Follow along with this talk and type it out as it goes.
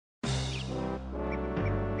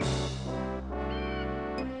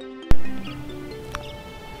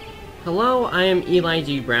Hello, I am Eli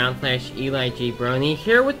G. Brown / Eli G. Brony,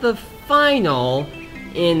 here with the final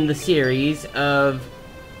in the series of,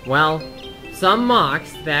 well, some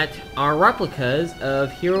MOCs that are replicas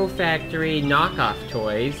of Hero Factory knockoff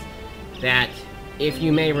toys that, if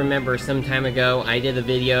you may remember some time ago, I did a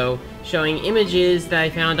video showing images that I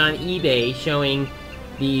found on eBay showing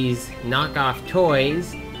these knockoff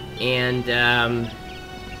toys, and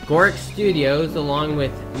Goric Studios, along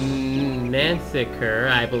with Mansiker,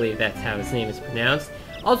 I believe that's how his name is pronounced,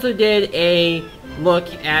 also did a look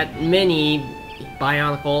at many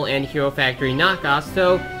Bionicle and Hero Factory knockoffs,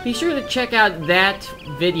 so be sure to check out that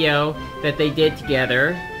video that they did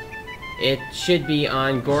together. It should be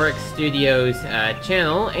on Goric Studios'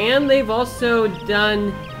 channel, and they've also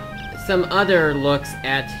done some other looks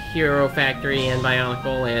at Hero Factory and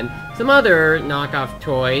Bionicle and some other knockoff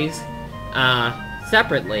toys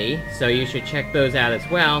separately, so you should check those out as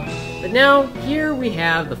well. But now, here we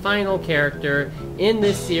have the final character in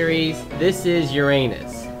this series. This is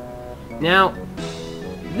Uranus. Now,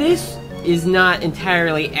 this is not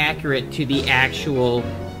entirely accurate to the actual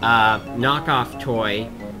knockoff toy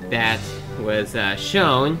that was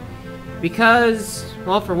shown, because,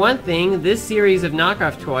 well, for one thing, this series of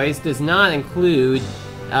knockoff toys does not include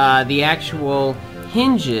the actual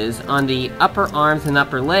hinges on the upper arms and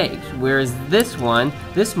upper legs, whereas this one,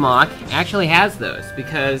 this MOC, actually has those,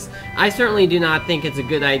 because I certainly do not think it's a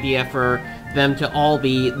good idea for them to all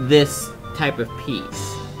be this type of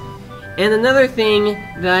piece. And another thing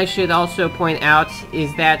that I should also point out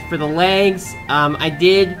is that for the legs, I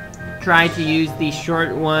did try to use these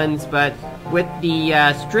short ones, but with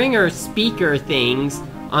the stringer speaker things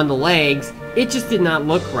on the legs, it just did not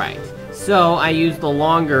look right. So I used the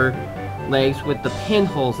longer legs with the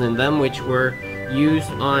pinholes in them, which were used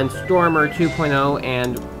on Stormer 2.0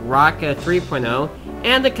 and Rocka 3.0,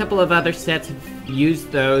 and a couple of other sets have used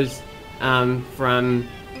those from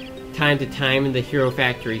time to time in the Hero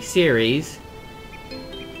Factory series.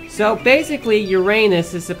 So basically,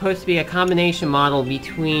 Uranus is supposed to be a combination model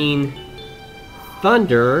between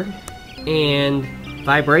Thunder and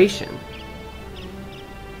Vibration.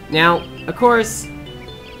 Now, of course,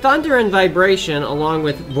 Thunder and Vibration, along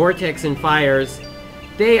with Vortex and Fires,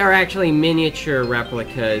 they are actually miniature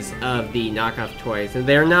replicas of the knockoff toys, and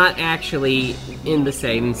they're not actually in the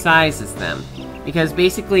same size as them. Because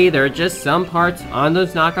basically, there are just some parts on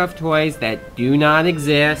those knockoff toys that do not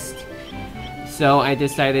exist. So I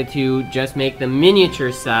decided to just make them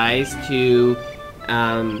miniature size to,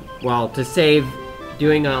 well, to save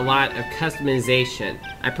doing a lot of customization.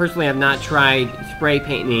 I personally have not tried spray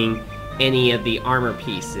painting any of the armor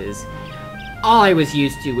pieces. All I was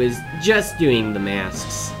used to was just doing the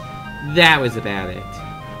masks. That was about it.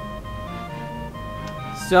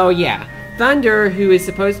 So yeah, Thunder, who is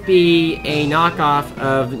supposed to be a knockoff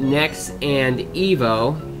of Nex and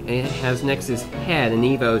Evo, it has Nex's head and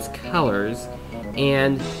Evo's colors,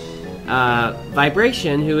 and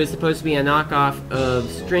Vibration, who is supposed to be a knockoff of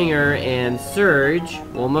Stringer and Surge,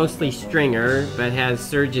 well, mostly Stringer, but has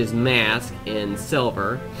Surge's mask in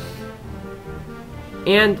silver.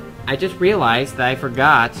 And I just realized that I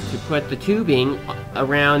forgot to put the tubing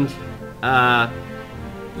around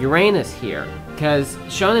Uranus here, because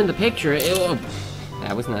shown in the picture,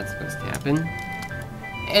 that was not supposed to happen.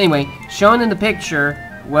 Anyway, shown in the picture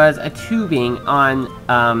was a tubing on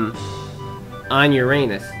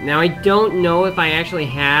Uranus. Now, I don't know if I actually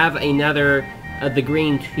have another of the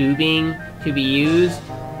green tubing to be used,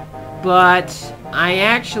 but I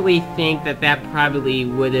actually think that that probably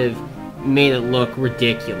would have made it look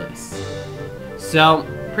ridiculous. So,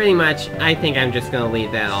 pretty much, I think I'm just going to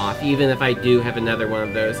leave that off. Even if I do have another one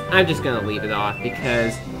of those, I'm just going to leave it off,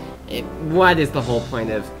 because what is the whole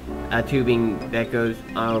point of a tubing that goes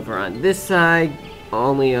over on this side,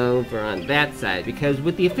 only over on that side? Because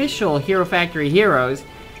with the official Hero Factory heroes,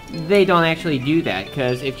 they don't actually do that,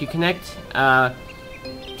 because if you connect a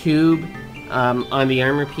tube on the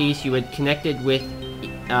armor piece, you would connect it with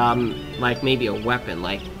like maybe a weapon,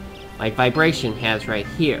 like Vibration has right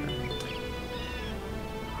here.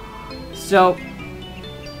 So,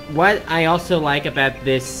 what I also like about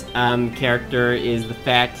this character is the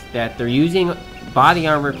fact that they're using body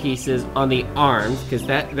armor pieces on the arms, because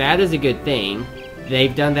that is a good thing.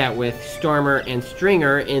 They've done that with Stormer and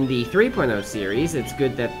Stringer in the 3.0 series. It's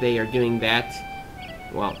good that they are doing that.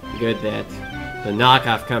 Well, good that the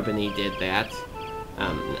knockoff company did that.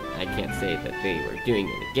 I can't say that they were doing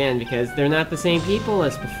it again, because they're not the same people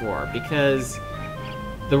as before, because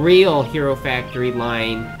the real Hero Factory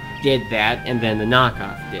line did that, and then the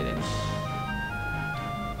knockoff did it.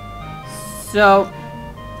 So,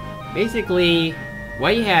 basically,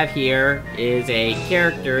 what you have here is a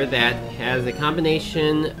character that has a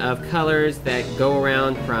combination of colors that go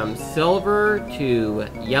around from silver to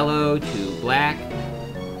yellow to black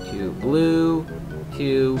to blue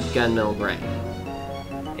to gunmetal gray.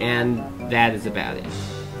 And that is about it.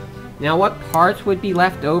 Now, what parts would be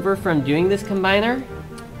left over from doing this combiner?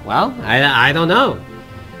 Well, I don't know.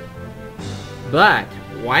 But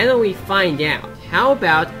why don't we find out? How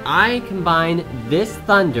about I combine this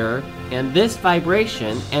thunder and this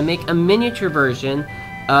vibration and make a miniature version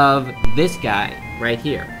of this guy right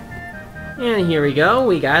here. And here we go,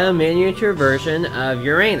 we got a miniature version of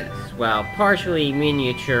Uranus. Well, partially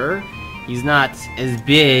miniature. He's not as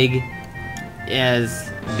big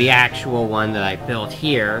as the actual one that I built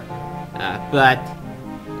here. But,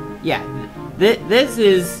 yeah, this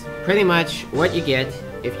is pretty much what you get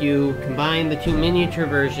if you combine the two miniature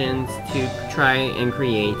versions to try and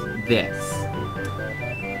create this.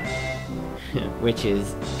 Which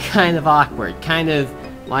is kind of awkward, kind of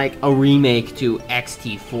like a remake to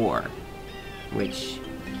XT4, which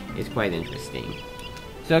is quite interesting.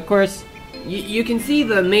 So of course, you can see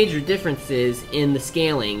the major differences in the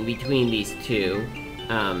scaling between these two,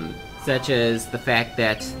 such as the fact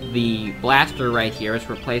that the blaster right here is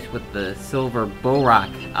replaced with the silver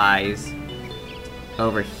Borak eyes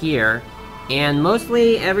over here, and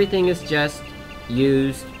mostly everything is just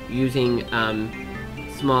using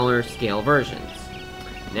smaller scale versions.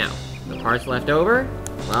 Now, the parts left over,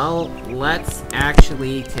 well, let's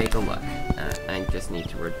actually take a look. I just need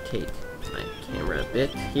to rotate my camera a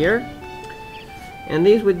bit here. And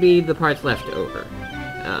these would be the parts left over.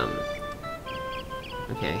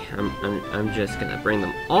 Okay, I'm just gonna bring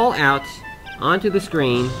them all out onto the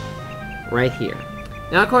screen right here.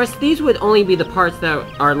 Now, of course, these would only be the parts that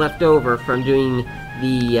are left over from doing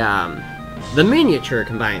the miniature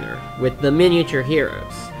combiner with the miniature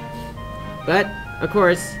heroes. But, of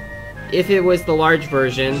course, if it was the large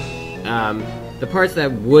version, the parts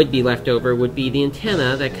that would be left over would be the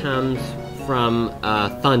antenna that comes from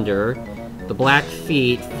Thunder, the black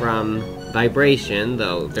feet from Vibration,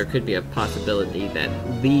 though there could be a possibility that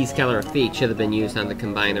these color feet should have been used on the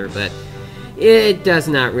combiner, but it does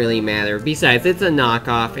not really matter. Besides, it's a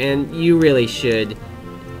knockoff, and you really should...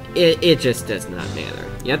 It just does not matter.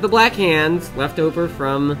 You have the black hands left over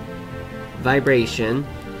from Vibration,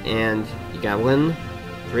 and you got one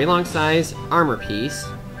 3-long size armor piece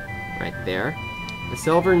right there, the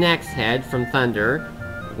silver next head from Thunder,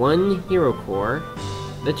 one hero core,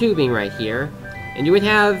 the tubing right here, and you would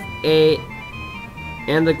have the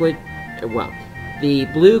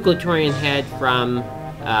blue Glatorian head from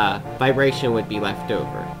Vibration would be left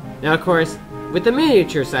over. Now, of course, with the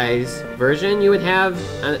miniature size version, you would have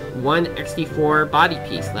one XT4 body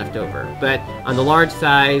piece left over, but on the large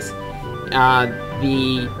size,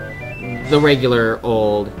 the regular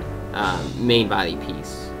old main body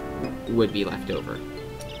piece would be left over.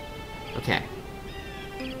 Okay.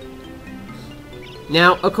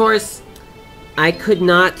 Now, of course, I could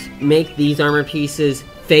not make these armor pieces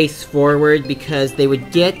face forward because they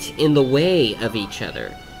would get in the way of each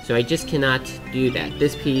other. So I just cannot do that.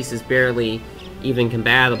 This piece is barely even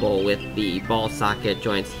compatible with the ball socket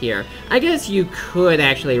joints here. I guess you could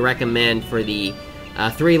actually recommend for the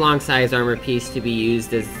 3-long size armor piece to be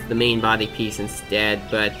used as the main body piece instead,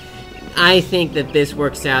 but I think that this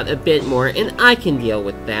works out a bit more, and I can deal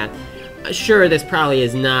with that. Sure, this probably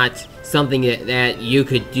is not something that you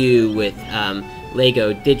could do with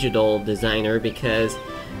LEGO Digital Designer, because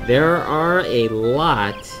there are a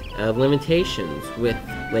lot of limitations with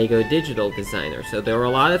LEGO Digital Designer. So there are a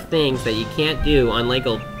lot of things that you can't do on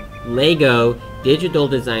LEGO Digital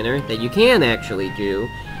Designer that you can actually do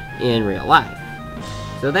in real life.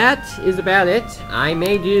 So that is about it. I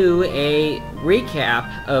may do a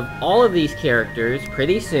recap of all of these characters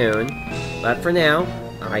pretty soon, but for now,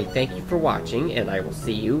 I thank you for watching, and I will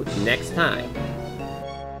see you next time.